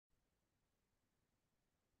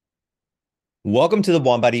Welcome to the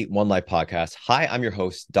One Body, One Life podcast. Hi, I'm your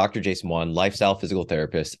host, Dr. Jason Wan, lifestyle physical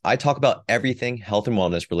therapist. I talk about everything health and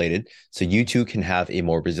wellness related so you too can have a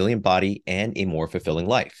more resilient body and a more fulfilling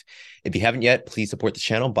life. If you haven't yet, please support the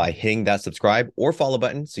channel by hitting that subscribe or follow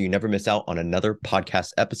button so you never miss out on another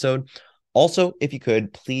podcast episode. Also, if you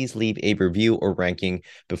could, please leave a review or ranking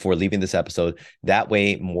before leaving this episode. That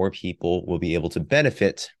way, more people will be able to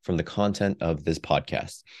benefit from the content of this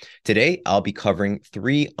podcast. Today, I'll be covering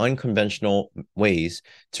 3 unconventional ways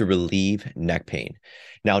to relieve neck pain.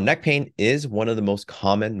 Now, neck pain is one of the most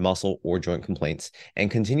common muscle or joint complaints and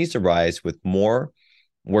continues to rise with more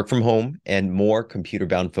work from home and more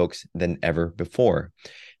computer-bound folks than ever before.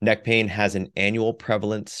 Neck pain has an annual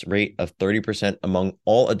prevalence rate of 30% among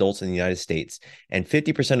all adults in the United States, and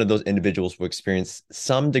 50% of those individuals will experience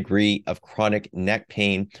some degree of chronic neck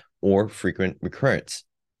pain or frequent recurrence.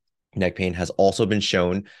 Neck pain has also been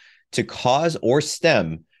shown to cause or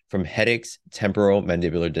stem from headaches,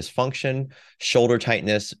 temporomandibular dysfunction, shoulder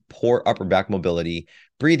tightness, poor upper back mobility,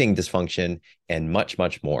 breathing dysfunction, and much,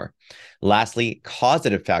 much more. Lastly,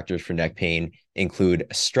 causative factors for neck pain include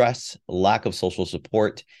stress, lack of social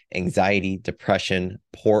support, anxiety, depression,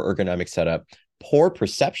 poor ergonomic setup, poor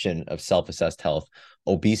perception of self-assessed health,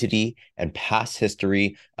 obesity, and past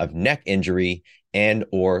history of neck injury and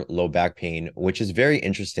or low back pain, which is very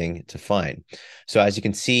interesting to find. So as you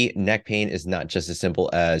can see, neck pain is not just as simple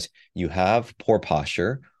as you have poor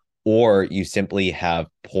posture or you simply have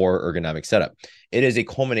poor ergonomic setup. It is a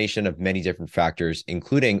culmination of many different factors,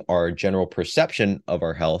 including our general perception of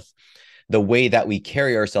our health, the way that we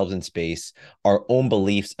carry ourselves in space, our own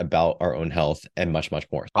beliefs about our own health, and much, much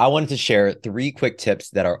more. I wanted to share 3 quick tips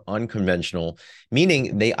that are unconventional,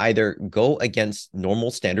 meaning they either go against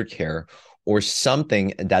normal standard care or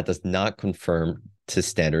something that does not conform to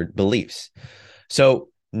standard beliefs. So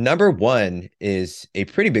number 1 is a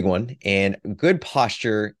pretty big one, and good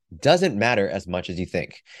posture doesn't matter as much as you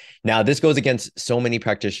think. Now, this goes against so many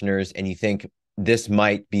practitioners, and you think this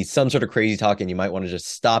might be some sort of crazy talk, and you might want to just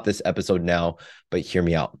stop this episode now, but hear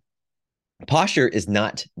me out. Posture is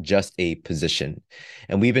not just a position.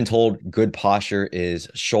 And we've been told good posture is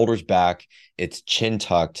shoulders back, it's chin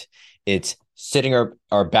tucked, it's sitting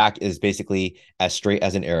our back is basically as straight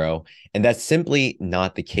as an arrow. And that's simply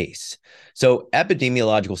not the case. So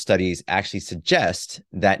epidemiological studies actually suggest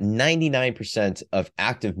that 99% of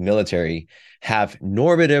active military have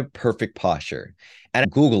normative perfect posture.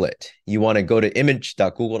 And Google it. You want to go to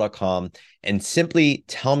image.google.com and simply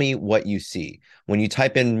tell me what you see. When you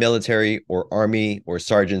type in military or army or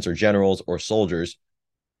sergeants or generals or soldiers,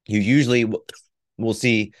 you usually will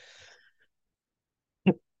see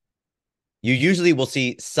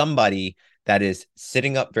somebody that is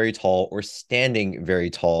sitting up very tall or standing very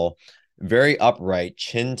tall, very upright,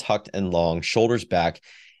 chin tucked and long, shoulders back.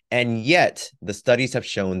 And yet, the studies have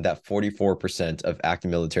shown that 44% of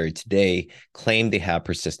active military today claim they have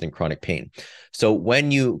persistent chronic pain. So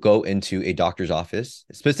when you go into a doctor's office,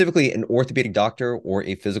 specifically an orthopedic doctor or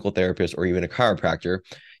a physical therapist or even a chiropractor,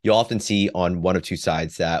 you'll often see on one of 2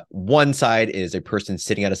 sides that one side is a person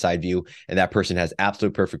sitting at a side view, and that person has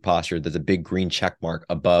absolute perfect posture. There's a big green check mark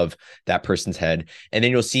above that person's head. And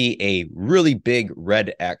then you'll see a really big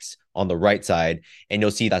red X on the right side, and you'll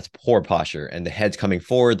see that's poor posture, and the head's coming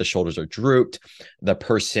forward, the shoulders are drooped, the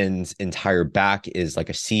person's entire back is like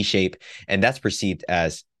a C shape, and that's perceived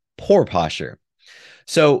as poor posture.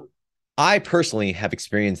 So I personally have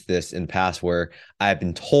experienced this in the past where I've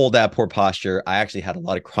been told that I have poor posture. I actually had a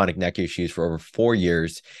lot of chronic neck issues for over 4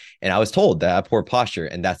 years, and I was told that I have poor posture,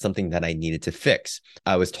 and that's something that I needed to fix.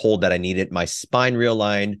 I was told that I needed my spine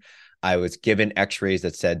realigned. I was given x-rays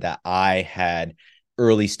that said that I had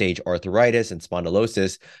early stage arthritis and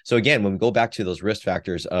spondylosis. So again, when we go back to those risk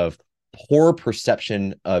factors of poor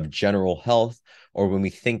perception of general health, or when we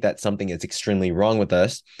think that something is extremely wrong with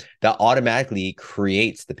us, that automatically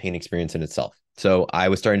creates the pain experience in itself. So I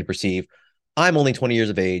was starting to perceive, I'm only 20 years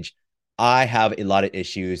of age. I have a lot of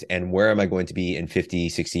issues, and where am I going to be in 50,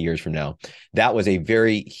 60 years from now? That was a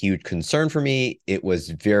very huge concern for me. It was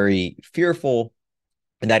very fearful.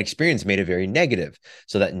 And that experience made it very negative.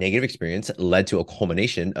 So that negative experience led to a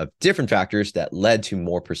culmination of different factors that led to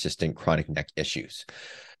more persistent chronic neck issues.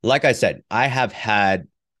 Like I said,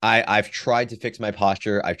 I've tried to fix my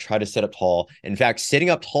posture. I've tried to sit up tall. In fact, sitting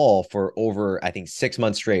up tall for over, I think, 6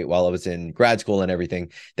 months straight while I was in grad school and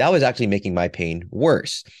everything, that was actually making my pain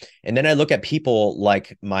worse. And then I look at people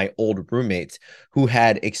like my old roommates who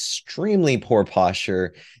had extremely poor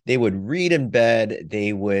posture. They would read in bed.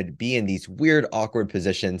 They would be in these weird, awkward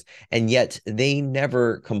positions, and yet they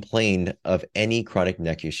never complained of any chronic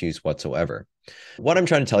neck issues whatsoever. What I'm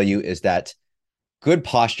trying to tell you is that good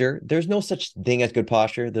posture. There's no such thing as good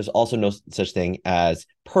posture. There's also no such thing as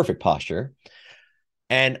perfect posture.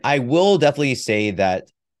 And I will definitely say that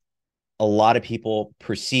a lot of people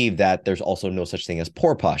perceive that there's also no such thing as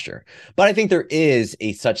poor posture. But I think there is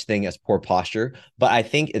a such thing as poor posture, but I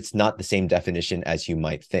think it's not the same definition as you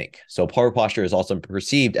might think. So poor posture is also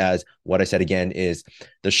perceived as what I said again is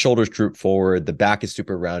the shoulders droop forward, the back is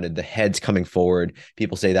super rounded, the head's coming forward.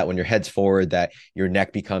 People say that when your head's forward, that your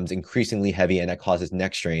neck becomes increasingly heavy and that causes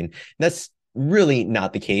neck strain. And that's really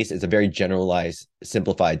not the case. It's a very generalized,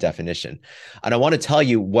 simplified definition. And I want to tell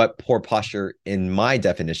you what poor posture in my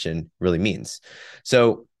definition really means.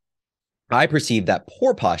 So I perceive that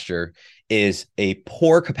poor posture is a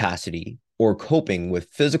poor capacity or coping with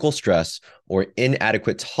physical stress or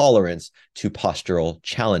inadequate tolerance to postural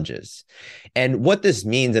challenges. And what this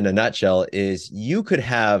means in a nutshell is you could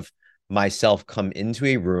have myself come into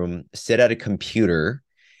a room, sit at a computer,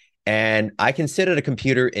 and I can sit at a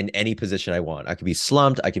computer in any position I want. I could be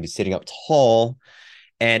slumped, I could be sitting up tall,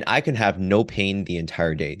 and I can have no pain the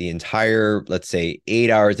entire day, the entire, let's say,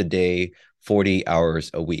 8 hours a day, 40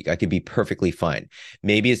 hours a week. I could be perfectly fine.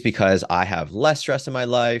 Maybe it's because I have less stress in my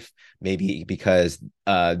life. Maybe because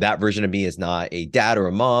that version of me is not a dad or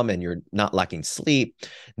a mom and you're not lacking sleep.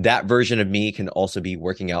 That version of me can also be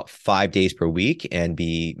working out 5 days per week and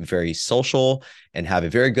be very social and have a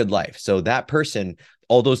very good life. So that person,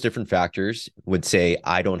 all those different factors would say,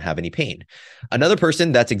 I don't have any pain. Another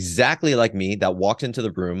person that's exactly like me that walks into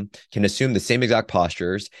the room can assume the same exact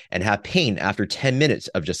postures and have pain after 10 minutes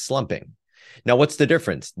of just slumping. Now, what's the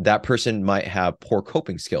difference? That person might have poor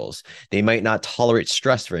coping skills. They might not tolerate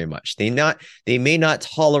stress very much. They may not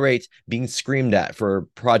tolerate being screamed at for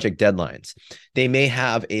project deadlines. They may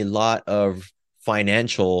have a lot of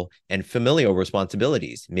financial and familial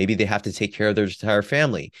responsibilities. Maybe they have to take care of their entire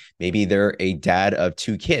family. Maybe they're a dad of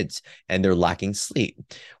 2 kids and they're lacking sleep.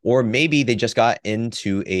 Or maybe they just got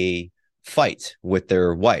into a fight with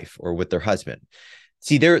their wife or with their husband.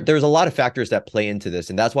 See, there's a lot of factors that play into this.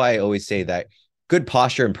 And that's why I always say that good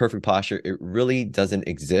posture and perfect posture, it really doesn't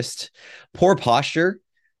exist. Poor posture,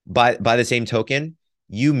 by the same token,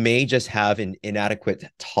 you may just have an inadequate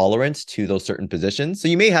tolerance to those certain positions. So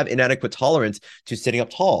you may have inadequate tolerance to sitting up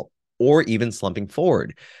tall or even slumping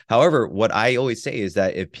forward. However, what I always say is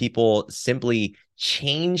that if people simply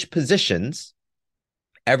change positions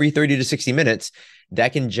every 30 to 60 minutes,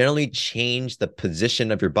 that can generally change the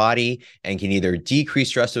position of your body and can either decrease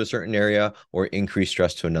stress to a certain area or increase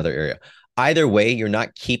stress to another area. Either way, you're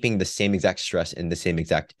not keeping the same exact stress in the same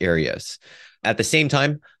exact areas. At the same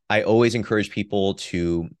time, I always encourage people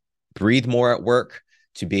to breathe more at work,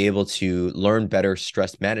 to be able to learn better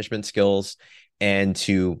stress management skills, and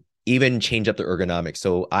to even change up the ergonomics.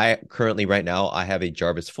 So I currently right now, I have a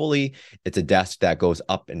Jarvis Fully. It's a desk that goes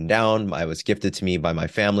up and down. I was gifted to me by my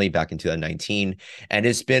family back in 2019, and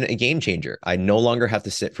it's been a game changer. I no longer have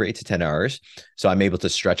to sit for 8 to 10 hours. So I'm able to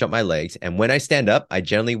stretch out my legs. And when I stand up, I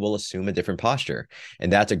generally will assume a different posture.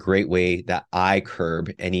 And that's a great way that I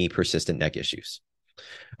curb any persistent neck issues.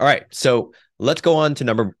 All right. So let's go on to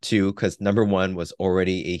number 2, because number 1 was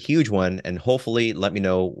already a huge one. And hopefully let me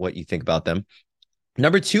know what you think about them.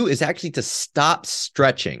 Number 2 is actually to stop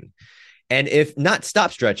stretching. And if not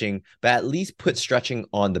stop stretching, but at least put stretching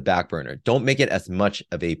on the back burner. Don't make it as much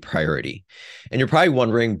of a priority. And you're probably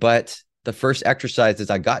wondering, but the first exercises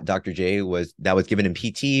I got, Dr. J, was given in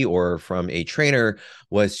PT or from a trainer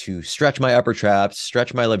was to stretch my upper traps,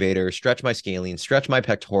 stretch my levator, stretch my scalene, stretch my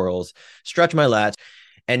pectorals, stretch my lats.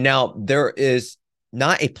 And now there is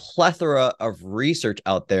not a plethora of research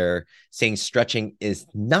out there saying stretching is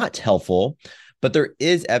not helpful. But there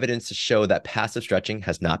is evidence to show that passive stretching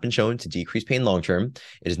has not been shown to decrease pain long-term.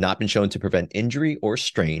 It has not been shown to prevent injury or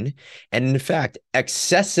strain. And in fact,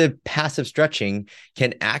 excessive passive stretching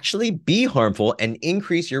can actually be harmful and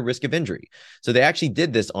increase your risk of injury. So they actually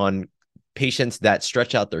did this on patients that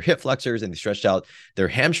stretch out their hip flexors and they stretched out their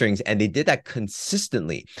hamstrings, and they did that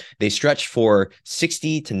consistently. They stretched for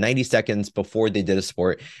 60 to 90 seconds before they did a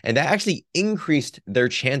sport, and that actually increased their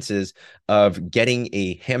chances of getting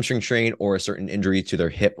a hamstring strain or a certain injury to their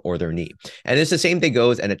hip or their knee. And it's the same thing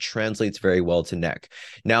goes, and it translates very well to neck.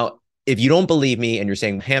 Now, if you don't believe me and you're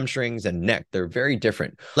saying hamstrings and neck, they're very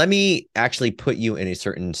different. Let me actually put you in a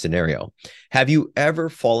certain scenario. Have you ever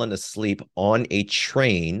fallen asleep on a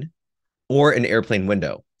train or an airplane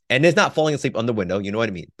window? And it's not falling asleep on the window, you know what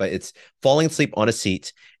I mean? But it's falling asleep on a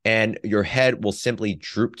seat, and your head will simply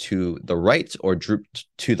droop to the right or droop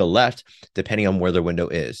to the left, depending on where the window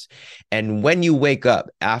is. And when you wake up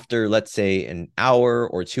after, let's say, an hour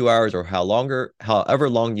or 2 hours or however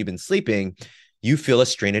long you've been sleeping, you feel a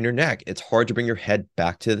strain in your neck. It's hard to bring your head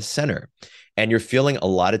back to the center, and you're feeling a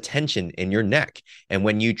lot of tension in your neck. And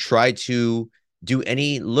when you try to do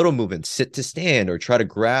any little movements, sit to stand, or try to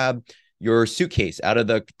grab your suitcase out of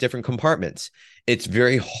the different compartments, it's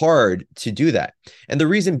very hard to do that. And the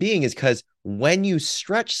reason being is because when you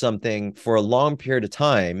stretch something for a long period of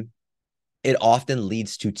time, it often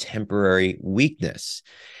leads to temporary weakness.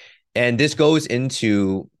 And this goes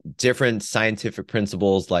into different scientific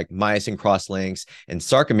principles like myosin crosslinks and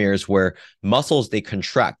sarcomeres, where muscles, they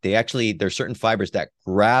contract. There's certain fibers that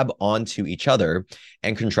grab onto each other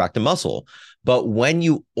and contract the muscle. But when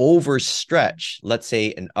you overstretch, let's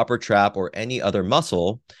say an upper trap or any other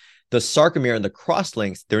muscle, the sarcomere and the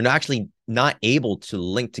crosslinks, they're actually not able to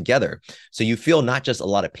link together. So you feel not just a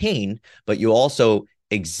lot of pain, but you also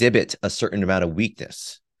exhibit a certain amount of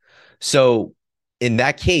weakness. So in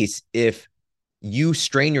that case, if you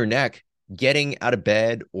strain your neck getting out of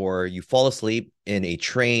bed, or you fall asleep in a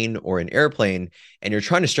train or an airplane and you're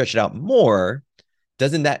trying to stretch it out more,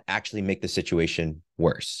 doesn't that actually make the situation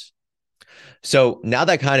worse? So now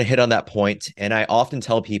that I kind of hit on that point, and I often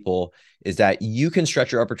tell people is that you can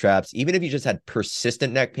stretch your upper traps, even if you just had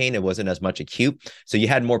persistent neck pain, it wasn't as much acute. So you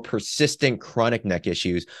had more persistent chronic neck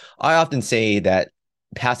issues. I often say that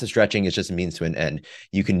passive stretching is just a means to an end.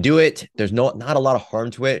 You can do it. There's not a lot of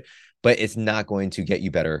harm to it, but it's not going to get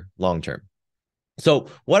you better long-term. So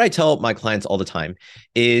what I tell my clients all the time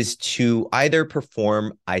is to either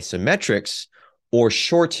perform isometrics or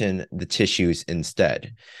shorten the tissues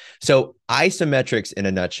instead. So isometrics, in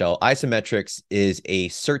a nutshell, isometrics is a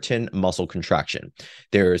certain muscle contraction.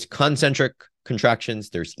 There's concentric contractions,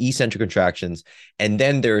 there's eccentric contractions, and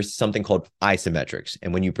then there's something called isometrics.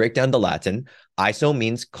 And when you break down the Latin, iso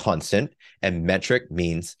means constant and metric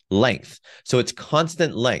means length. So it's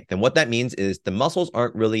constant length. And what that means is the muscles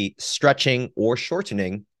aren't really stretching or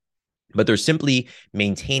shortening, but they're simply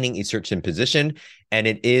maintaining a certain position, and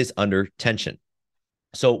it is under tension.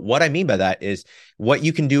 So what I mean by that is what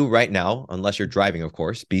you can do right now, unless you're driving, of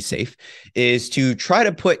course, be safe, is to try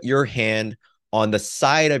to put your hand on the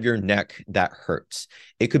side of your neck that hurts.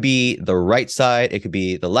 It could be the right side, it could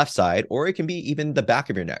be the left side, or it can be even the back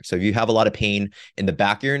of your neck. So if you have a lot of pain in the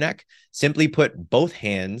back of your neck, simply put both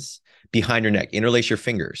hands behind your neck, interlace your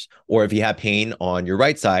fingers. Or if you have pain on your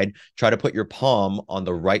right side, try to put your palm on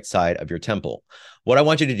the right side of your temple. What I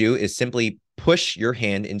want you to do is simply push your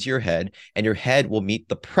hand into your head, and your head will meet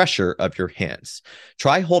the pressure of your hands.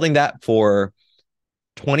 Try holding that for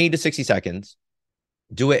 20 to 60 seconds.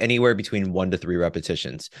 Do it anywhere between 1 to 3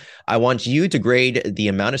 repetitions. I want you to grade the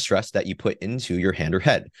amount of stress that you put into your hand or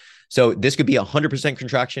head. So this could be 100%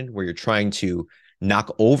 contraction where you're trying to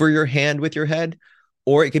knock over your hand with your head,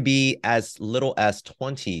 or it could be as little as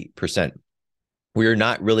 20% where you're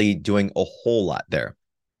not really doing a whole lot there.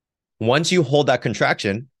 Once you hold that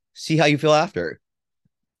contraction, see how you feel after.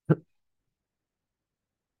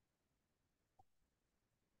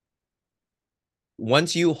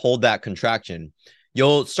 Once you hold that contraction,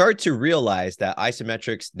 you'll start to realize that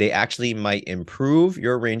isometrics, they actually might improve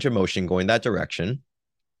your range of motion going that direction,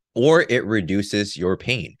 or it reduces your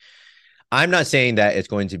pain. I'm not saying that it's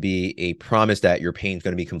going to be a promise that your pain is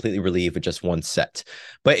going to be completely relieved with just one set,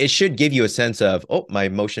 but it should give you a sense of, oh, my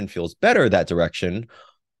motion feels better that direction,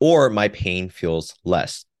 or my pain feels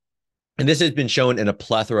less. And this has been shown in a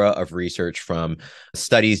plethora of research, from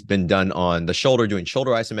studies been done on the shoulder doing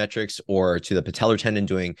shoulder isometrics, or to the patellar tendon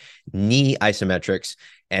doing knee isometrics,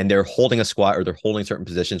 and they're holding a squat or they're holding certain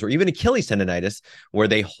positions, or even Achilles tendonitis where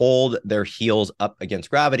they hold their heels up against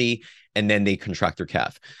gravity and then they contract their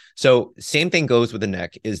calf. So same thing goes with the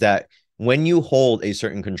neck, is that when you hold a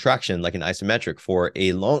certain contraction like an isometric for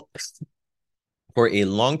a long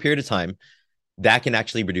period of time, that can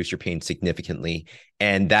actually reduce your pain significantly.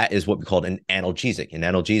 And that is what we call an analgesic. An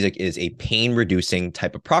analgesic is a pain-reducing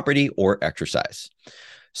type of property or exercise.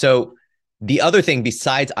 So the other thing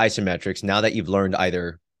besides isometrics, now that you've learned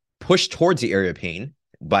either push towards the area of pain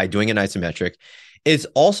by doing an isometric, is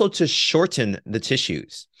also to shorten the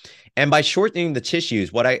tissues. And by shortening the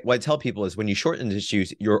tissues, what I tell people is when you shorten the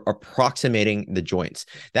tissues, you're approximating the joints.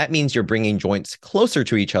 That means you're bringing joints closer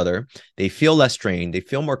to each other. They feel less strained, they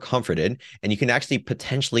feel more comforted, and you can actually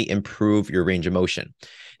potentially improve your range of motion.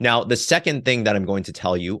 Now, the second thing that I'm going to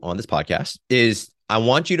tell you on this podcast is I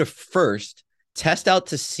want you to first test out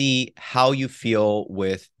to see how you feel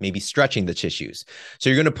with maybe stretching the tissues. So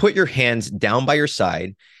you're going to put your hands down by your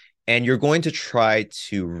side, And you're going to try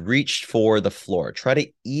to reach for the floor. Try to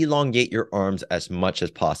elongate your arms as much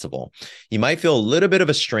as possible. You might feel a little bit of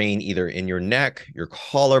a strain either in your neck, your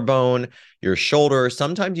collarbone, your shoulder.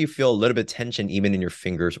 Sometimes you feel a little bit of tension even in your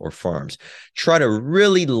fingers or forearms. Try to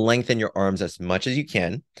really lengthen your arms as much as you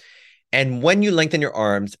can. And when you lengthen your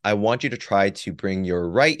arms, I want you to try to bring your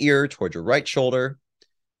right ear towards your right shoulder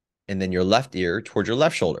and then your left ear towards your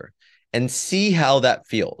left shoulder and see how that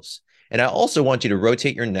feels. And I also want you to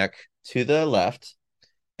rotate your neck to the left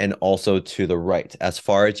and also to the right as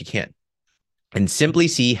far as you can. And simply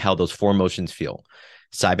see how those four motions feel.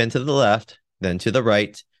 Side bend to the left, then to the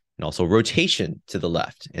right, and also rotation to the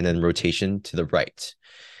left, and then rotation to the right.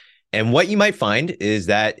 And what you might find is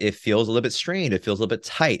that it feels a little bit strained. It feels a little bit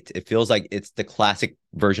tight. It feels like it's the classic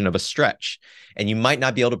version of a stretch. And you might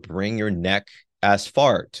not be able to bring your neck as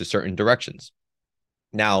far to certain directions.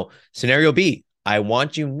 Now, scenario B, I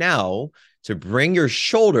want you now to bring your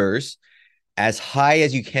shoulders as high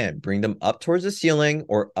as you can. Bring them up towards the ceiling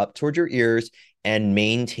or up towards your ears and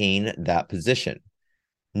maintain that position.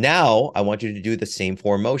 Now, I want you to do the same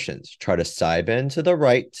four motions. Try to side bend to the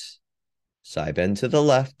right, side bend to the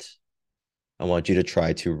left. I want you to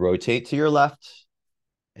try to rotate to your left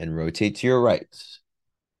and rotate to your right.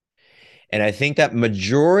 And I think that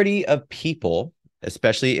majority of people,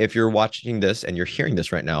 especially if you're watching this and you're hearing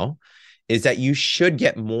this right now, is that you should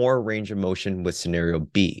get more range of motion with scenario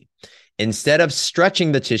B. Instead of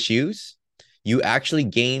stretching the tissues, you actually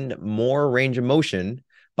gained more range of motion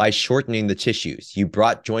by shortening the tissues. You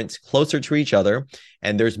brought joints closer to each other,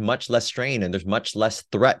 and there's much less strain and there's much less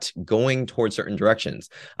threat going towards certain directions.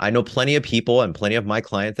 I know plenty of people and plenty of my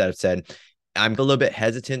clients that have said, I'm a little bit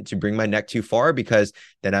hesitant to bring my neck too far because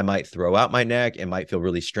then I might throw out my neck. It might feel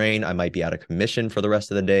really strained. I might be out of commission for the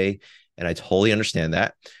rest of the day. And I totally understand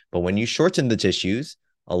that. But when you shorten the tissues,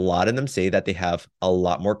 a lot of them say that they have a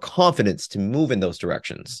lot more confidence to move in those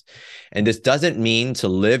directions. And this doesn't mean to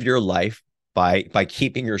live your life by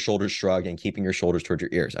keeping your shoulders shrugged and keeping your shoulders towards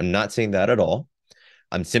your ears. I'm not saying that at all.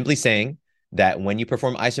 I'm simply saying that when you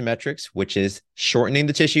perform isometrics, which is shortening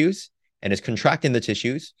the tissues and is contracting the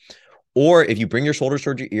tissues, or if you bring your shoulders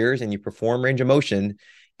towards your ears and you perform range of motion,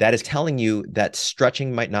 that is telling you that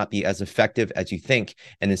stretching might not be as effective as you think.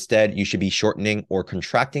 And instead, you should be shortening or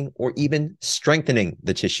contracting or even strengthening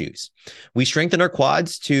the tissues. We strengthen our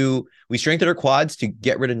quads to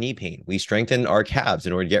get rid of knee pain. We strengthen our calves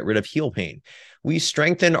in order to get rid of heel pain. We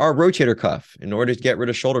strengthen our rotator cuff in order to get rid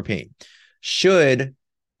of shoulder pain. Should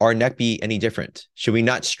our neck be any different? Should we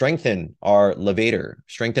not strengthen our levator,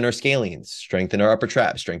 strengthen our scalenes, strengthen our upper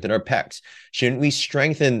traps, strengthen our pecs? Shouldn't we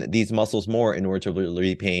strengthen these muscles more in order to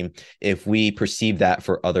relieve pain if we perceive that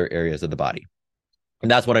for other areas of the body? And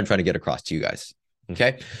that's what I'm trying to get across to you guys.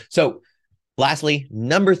 Okay. So lastly,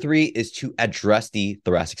 number 3 is to address the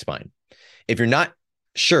thoracic spine. If you're not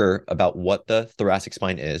sure about what the thoracic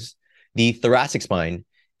spine is, the thoracic spine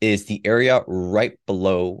is the area right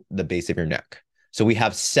below the base of your neck. So we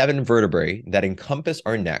have 7 vertebrae that encompass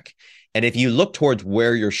our neck. And if you look towards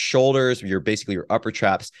where your shoulders, basically your upper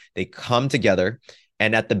traps, they come together,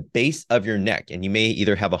 and at the base of your neck, and you may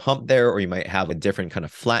either have a hump there or you might have a different kind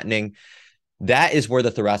of flattening, that is where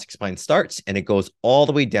the thoracic spine starts, and it goes all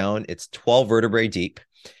the way down. It's 12 vertebrae deep,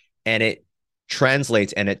 and it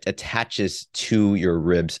translates and it attaches to your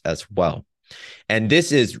ribs as well. And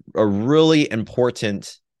this is a really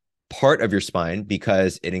important part of your spine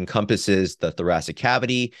because it encompasses the thoracic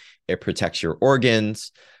cavity. It protects your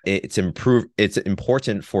organs. It's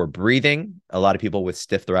important for breathing. A lot of people with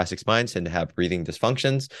stiff thoracic spines tend to have breathing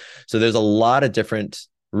dysfunctions. So there's a lot of different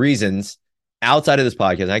reasons outside of this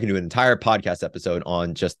podcast. I can do an entire podcast episode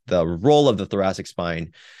on just the role of the thoracic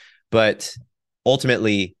spine. But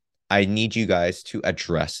ultimately, I need you guys to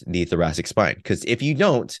address the thoracic spine, because if you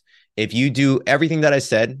don't, if you do everything that I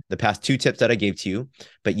said, the past 2 tips that I gave to you,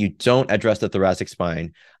 but you don't address the thoracic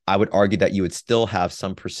spine, I would argue that you would still have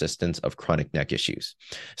some persistence of chronic neck issues.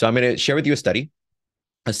 So I'm going to share with you a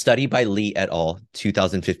study by Lee et al.,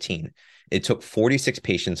 2015. It took 46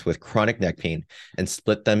 patients with chronic neck pain and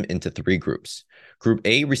split them into 3 groups. Group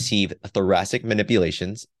A received thoracic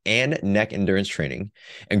manipulations and neck endurance training,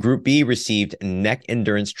 and Group B received neck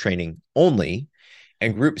endurance training only,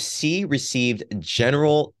 and Group C received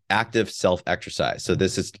general active self-exercise. So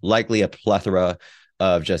this is likely a plethora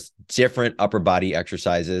of just different upper body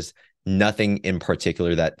exercises, nothing in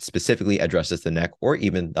particular that specifically addresses the neck or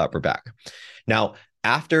even the upper back. Now,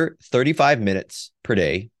 after 35 minutes per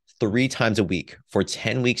day, 3 times a week for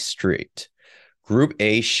 10 weeks straight, Group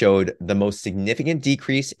A showed the most significant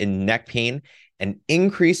decrease in neck pain, an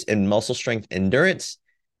increase in muscle strength endurance,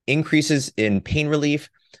 increases in pain relief,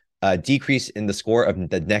 decrease in the score of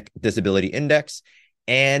the neck disability index,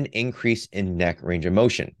 and increase in neck range of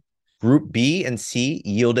motion. Group B and C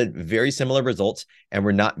yielded very similar results and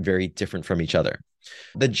were not very different from each other.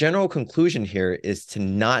 The general conclusion here is to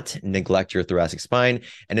not neglect your thoracic spine.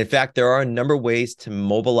 And in fact, there are a number of ways to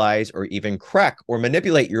mobilize or even crack or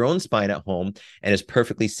manipulate your own spine at home, and it's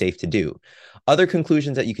perfectly safe to do. Other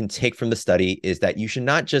conclusions that you can take from the study is that you should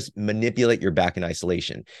not just manipulate your back in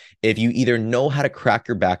isolation. If you either know how to crack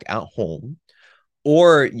your back at home,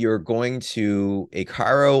 or you're going to a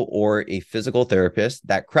chiro or a physical therapist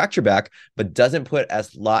that cracks your back, but doesn't put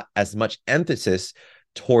as much emphasis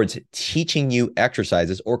towards teaching you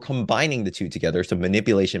exercises or combining the two together, so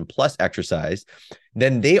manipulation plus exercise,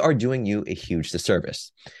 then they are doing you a huge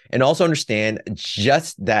disservice. And also understand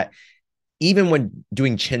just that even when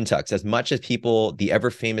doing chin tucks, as much as people, the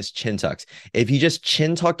ever famous chin tucks, if you just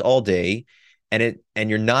chin tucked all day and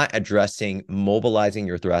you're not addressing mobilizing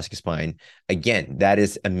your thoracic spine, again, that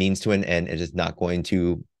is a means to an end. It is not going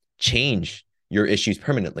to change your issues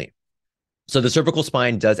permanently. So the cervical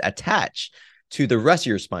spine does attach to the rest of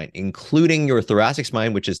your spine, including your thoracic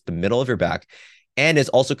spine, which is the middle of your back, and is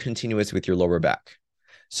also continuous with your lower back.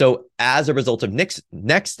 So as a result of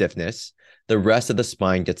neck stiffness, the rest of the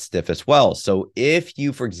spine gets stiff as well. So if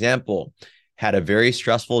you, for example, had a very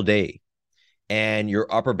stressful day and your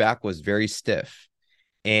upper back was very stiff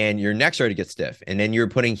and your neck started to get stiff, and then you're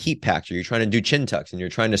putting heat packs or you're trying to do chin tucks and you're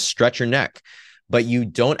trying to stretch your neck, but you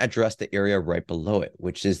don't address the area right below it,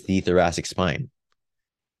 which is the thoracic spine,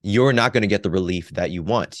 you're not going to get the relief that you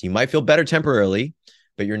want. You might feel better temporarily,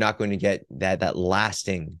 but you're not going to get that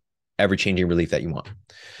lasting, ever-changing relief that you want.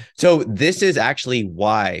 So this is actually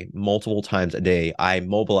why multiple times a day I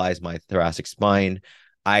mobilize my thoracic spine.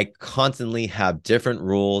 I constantly have different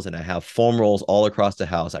rolls, and I have foam rolls all across the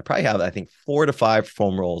house. I probably have, I think, 4 to 5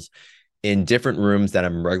 foam rolls in different rooms that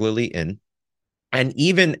I'm regularly in. And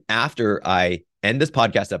even after I end this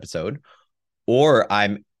podcast episode, or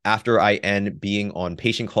after I end being on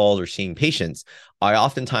patient calls or seeing patients, I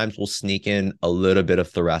oftentimes will sneak in a little bit of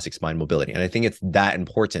thoracic spine mobility. And I think it's that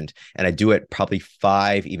important. And I do it probably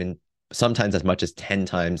 5, even sometimes as much as 10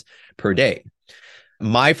 times per day.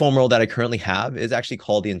 My foam roll that I currently have is actually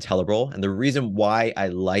called the IntelliRoll. And the reason why I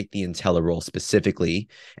like the IntelliRoll specifically,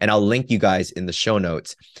 and I'll link you guys in the show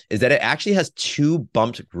notes, is that it actually has 2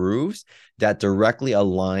 bumped grooves that directly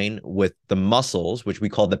align with the muscles, which we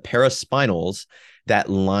call the paraspinals, that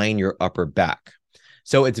line your upper back.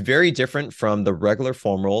 So it's very different from the regular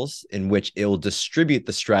foam rolls, in which it will distribute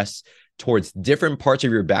the stress towards different parts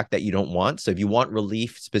of your back that you don't want. So if you want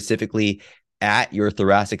relief specifically at your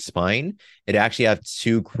thoracic spine, it actually have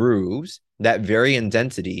 2 grooves that vary in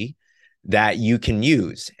density that you can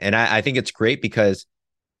use. And I think it's great because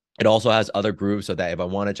it also has other grooves, so that if I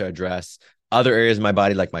wanted to address other areas of my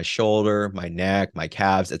body, like my shoulder, my neck, my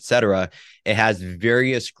calves, etc., it has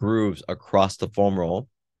various grooves across the foam roll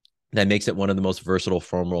that makes it one of the most versatile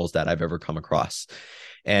foam rolls that I've ever come across.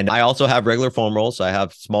 And I also have regular foam rolls. So I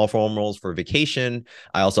have small foam rolls for vacation.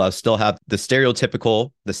 I also still have the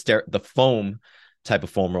stereotypical, the foam type of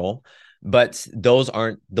foam roll, but those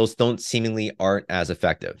seemingly aren't as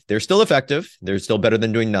effective. They're still effective. They're still better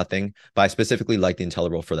than doing nothing, but I specifically like the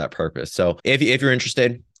IntelliRoll for that purpose. So if you're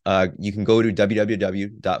interested, you can go to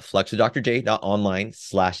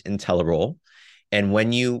www.flexwithdrj.online/IntelliRoll. And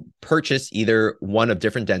when you purchase either one of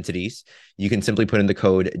different densities, you can simply put in the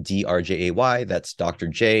code DRJAY, that's Dr.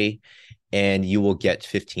 J, and you will get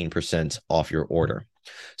 15% off your order.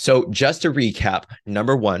 So just to recap,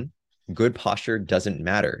 number 1, good posture doesn't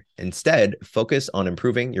matter. Instead, focus on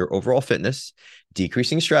improving your overall fitness,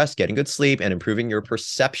 decreasing stress, getting good sleep, and improving your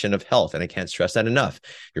perception of health. And I can't stress that enough.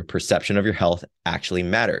 Your perception of your health actually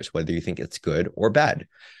matters, whether you think it's good or bad.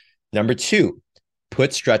 Number 2,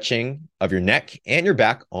 put stretching of your neck and your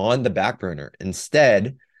back on the back burner.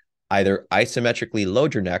 Instead, either isometrically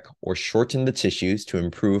load your neck or shorten the tissues to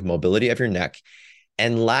improve mobility of your neck.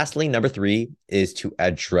 And lastly, number 3 is to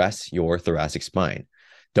address your thoracic spine.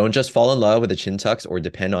 Don't just fall in love with the chin tucks or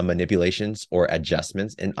depend on manipulations or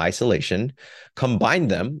adjustments in isolation. Combine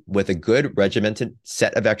them with a good regimented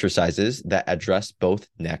set of exercises that address both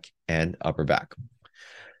neck and upper back.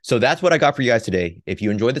 So that's what I got for you guys today. If you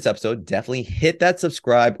enjoyed this episode, definitely hit that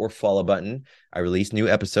subscribe or follow button. I release new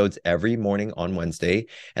episodes every morning on Wednesday.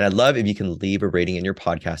 And I'd love if you can leave a rating in your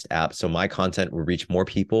podcast app so my content will reach more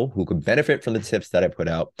people who could benefit from the tips that I put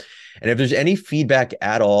out. And if there's any feedback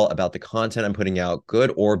at all about the content I'm putting out,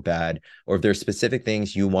 good or bad, or if there's specific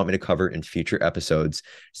things you want me to cover in future episodes,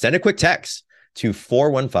 send a quick text to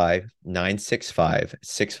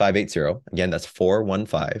 415-965-6580. Again, that's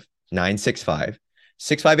 415-965-6580.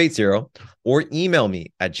 6580 or email me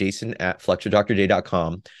at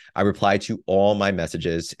jason@flexordrj.com. I reply to all my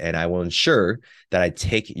messages and I will ensure that I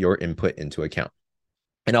take your input into account.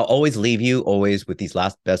 And I'll always leave you always with these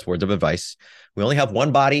last best words of advice. We only have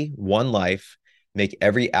one body, one life. Make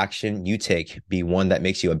every action you take be one that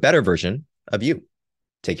makes you a better version of you.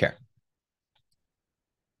 Take care.